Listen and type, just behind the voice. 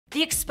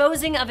The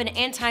exposing of an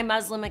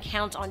anti-Muslim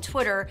account on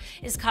Twitter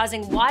is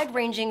causing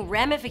wide-ranging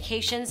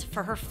ramifications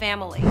for her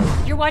family.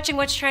 You're watching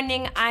What's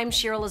Trending, I'm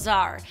Shira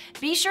Lazar.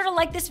 Be sure to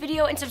like this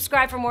video and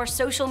subscribe for more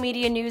social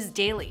media news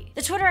daily.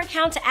 The Twitter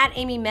account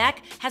 @AmyMeck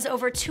has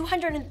over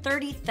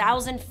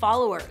 230,000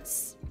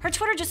 followers. Her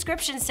Twitter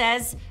description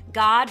says,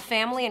 God,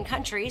 family and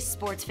country,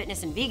 sports,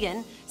 fitness, and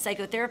vegan,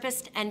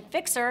 psychotherapist and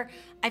fixer,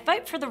 I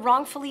fight for the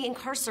wrongfully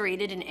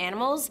incarcerated and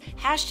animals,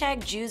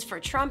 hashtag Jews for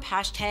Trump,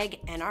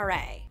 hashtag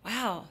NRA.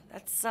 Wow,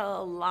 that's a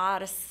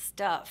lot of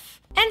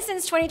stuff. And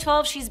since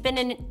 2012, she's been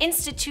an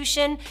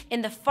institution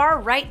in the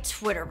far-right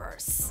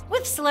Twitterverse,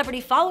 with celebrity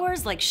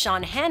followers like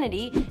Sean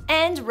Hannity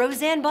and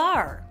Roseanne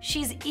Barr.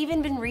 She's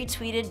even been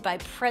retweeted by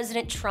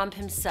President Trump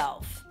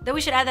himself. Though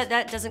we should add that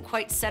that doesn't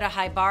quite set a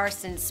high bar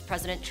since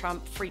President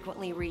Trump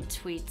frequently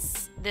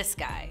retweets this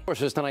guy. Of course,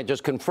 this tonight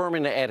just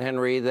confirming to Ed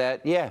Henry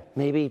that, yeah,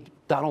 maybe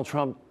Donald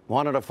Trump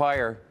wanted to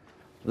fire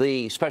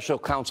the special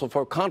counsel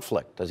for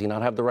conflict. Does he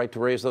not have the right to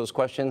raise those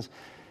questions?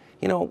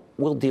 You know,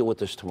 we'll deal with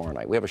this tomorrow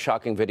night. We have a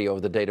shocking video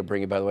of the day to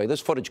bring you, by the way.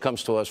 This footage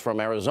comes to us from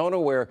Arizona,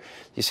 where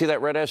you see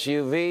that red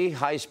SUV,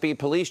 high-speed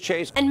police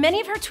chase. And many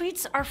of her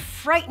tweets are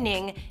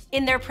frightening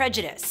in their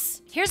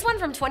prejudice. Here's one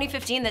from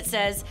 2015 that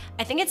says,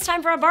 I think it's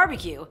time for a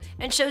barbecue,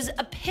 and shows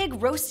a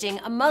pig roasting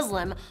a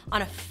Muslim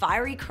on a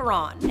fiery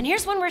Quran. And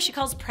here's one where she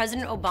calls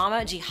President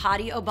Obama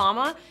Jihadi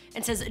Obama,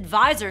 and says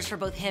advisors for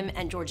both him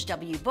and George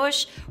W.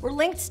 Bush were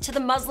linked to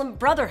the Muslim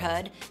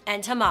Brotherhood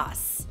and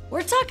Hamas.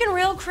 We're talking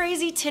real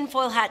crazy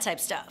tinfoil hat type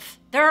stuff.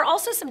 There are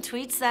also some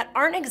tweets that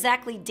aren't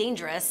exactly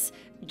dangerous,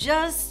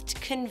 just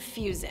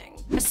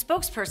confusing. A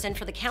spokesperson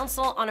for the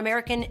Council on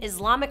American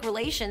Islamic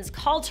Relations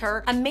called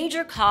her a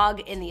major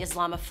cog in the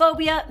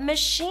Islamophobia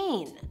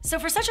machine. So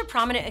for such a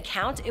prominent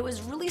account, it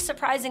was really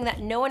surprising that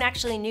no one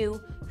actually knew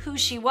who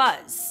she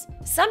was.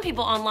 Some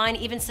people online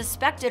even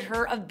suspected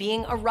her of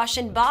being a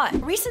Russian bot. A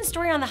recent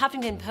story on the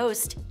Huffington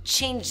Post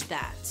changed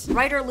that.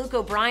 Writer Luke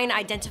O'Brien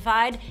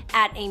identified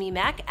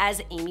 @AmyMeck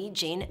as Amy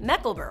Jane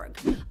Meckelberg,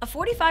 a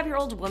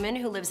 45-year-old woman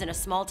who lives in a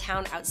small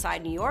town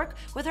outside New York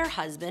with her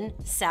husband,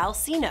 Sal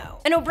Sino.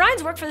 And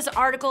O'Brien's work for this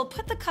article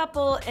put the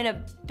couple in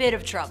a bit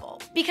of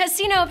trouble, because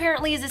Sino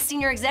apparently is a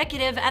senior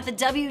executive at the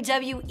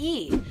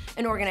WWE,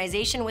 an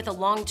organization with a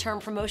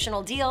long-term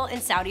promotional deal in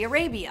Saudi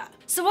Arabia.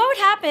 So what would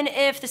happen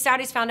if the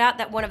Saudis found out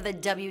that one of the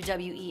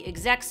WWE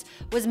execs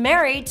was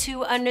married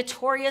to a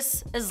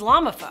notorious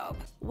Islamophobe?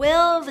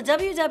 Well, the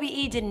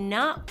WWE did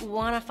not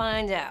want to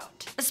find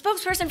out. A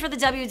spokesperson for the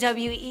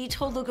WWE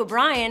told Luke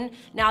O'Brien,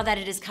 now that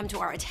it has come to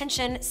our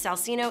attention,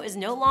 Salsino is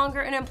no longer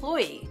an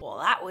employee. Well,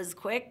 that was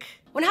quick.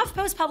 When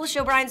HuffPost published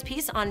O'Brien's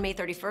piece on May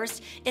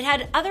 31st, it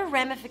had other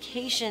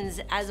ramifications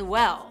as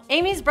well.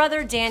 Amy's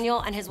brother Daniel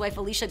and his wife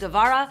Alicia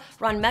Guevara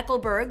run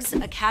Meckelberg's,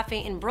 a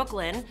cafe in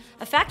Brooklyn,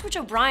 a fact which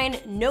O'Brien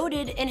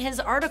noted in his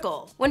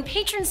article. When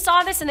patrons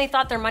saw this and they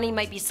thought their money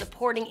might be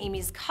supporting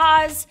Amy's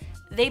cause,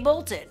 they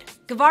bolted.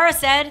 Guevara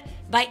said,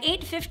 by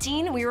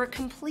 8:15, we were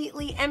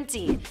completely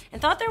empty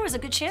and thought there was a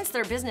good chance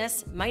their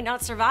business might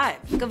not survive.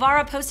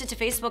 Guevara posted to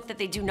Facebook that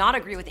they do not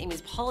agree with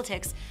Amy's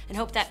politics and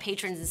hope that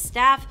patrons and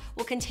staff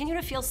will continue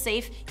to feel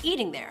safe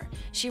eating there.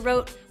 She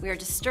wrote, we are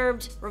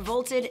disturbed,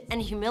 revolted,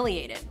 and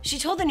humiliated. She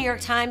told the New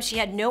York Times she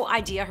had no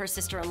idea her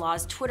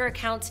sister-in-law's Twitter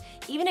account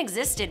even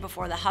existed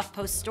before the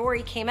HuffPost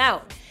story came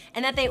out,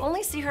 and that they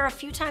only see her a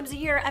few times a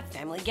year at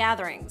family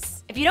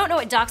gatherings. If you don't know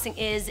what doxing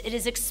is, it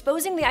is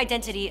exposing the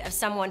identity of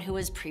someone who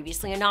was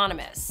previously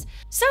anonymous.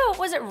 So,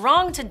 was it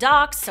wrong to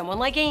dox someone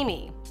like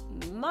Amy?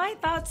 My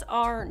thoughts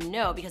are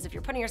no, because if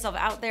you're putting yourself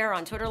out there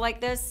on Twitter like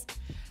this,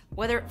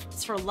 whether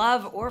it's for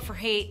love or for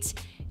hate,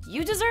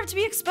 you deserve to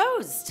be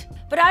exposed.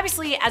 But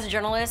obviously, as a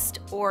journalist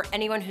or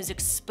anyone who's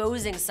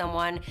exposing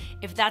someone,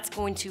 if that's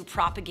going to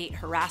propagate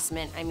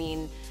harassment, I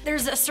mean,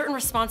 there's a certain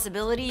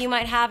responsibility you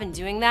might have in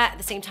doing that. At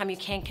the same time, you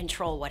can't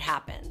control what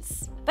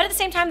happens. But at the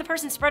same time, the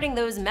person spreading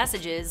those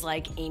messages,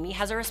 like Amy,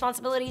 has a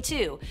responsibility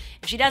too.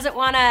 If she doesn't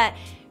want to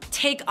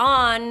take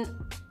on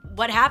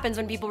what happens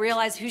when people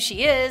realize who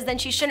she is, then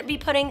she shouldn't be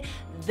putting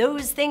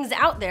those things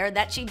out there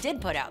that she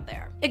did put out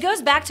there. It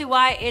goes back to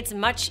why it's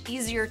much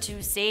easier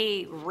to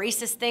say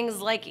racist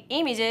things like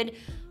Amy did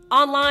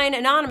online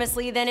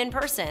anonymously than in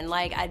person.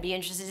 Like, I'd be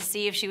interested to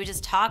see if she would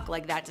just talk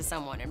like that to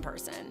someone in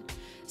person.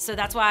 So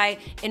that's why,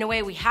 in a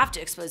way, we have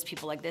to expose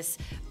people like this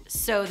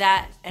so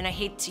that, and I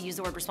hate to use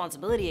the word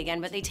responsibility again,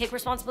 but they take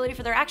responsibility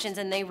for their actions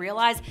and they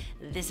realize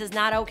this is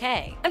not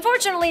okay.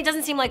 Unfortunately, it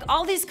doesn't seem like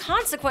all these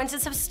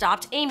consequences have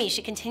stopped Amy.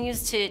 She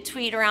continues to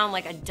tweet around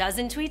like a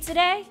dozen tweets a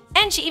day,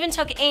 and she even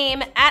took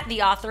aim at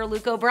the author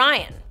Luke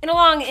O'Brien. In a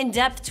long,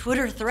 in-depth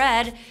Twitter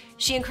thread,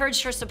 she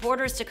encouraged her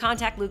supporters to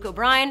contact Luke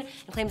O'Brien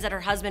and claims that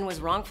her husband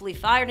was wrongfully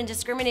fired and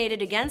discriminated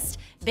against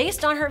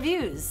based on her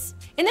views.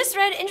 In this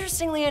thread,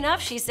 interestingly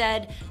enough, she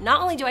said,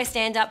 not only do I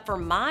stand up for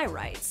my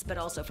rights, but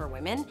also for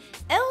women,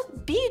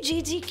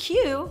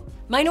 LGBTQ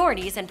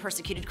minorities, and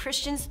persecuted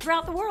Christians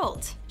throughout the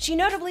world. She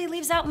notably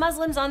leaves out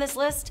Muslims on this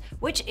list,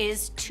 which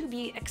is to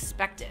be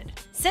expected.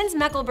 Since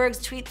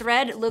Mecklenburg's tweet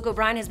thread, Luke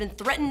O'Brien has been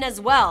threatened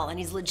as well, and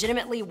he's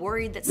legitimately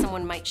worried that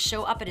someone might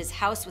show up at his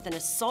house with an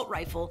assault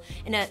rifle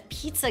in a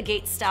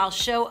Pizzagate-style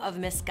show of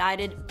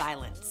misguided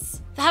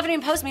violence. The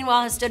Huffington Post,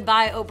 meanwhile, has stood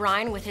by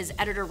O'Brien, with his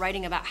editor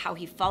writing about how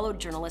he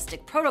followed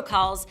journalistic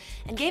protocols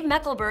and gave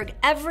Mecklenburg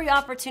every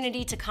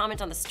opportunity to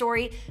comment on the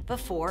story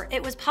before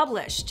it was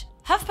published.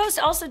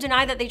 HuffPost also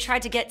denied that they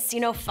tried to get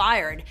Sino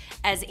fired,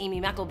 as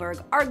Amy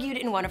Mecklenburg argued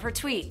in one of her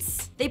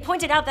tweets. They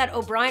pointed out that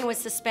O'Brien was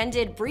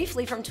suspended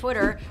briefly from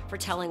Twitter for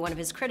telling one of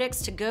his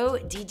critics to go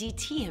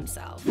DDT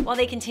himself, while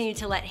they continued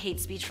to let hate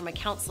speech from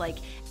accounts like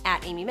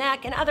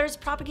 @AmyMac and others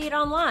propagate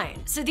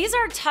online. So these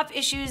are tough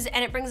issues,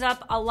 and it brings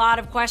up a lot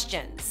of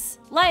questions.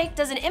 Like,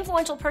 does an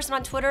influential person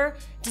on Twitter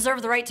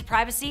deserve the right to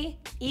privacy,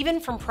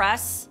 even from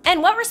press?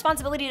 And what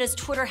responsibility does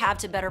Twitter have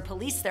to better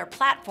police their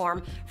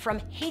platform from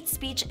hate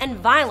speech and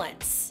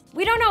violence?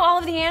 We don't know all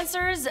of the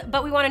answers,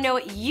 but we want to know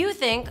what you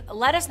think.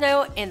 Let us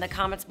know in the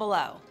comments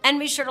below. And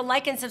be sure to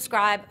like and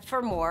subscribe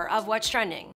for more of What's Trending.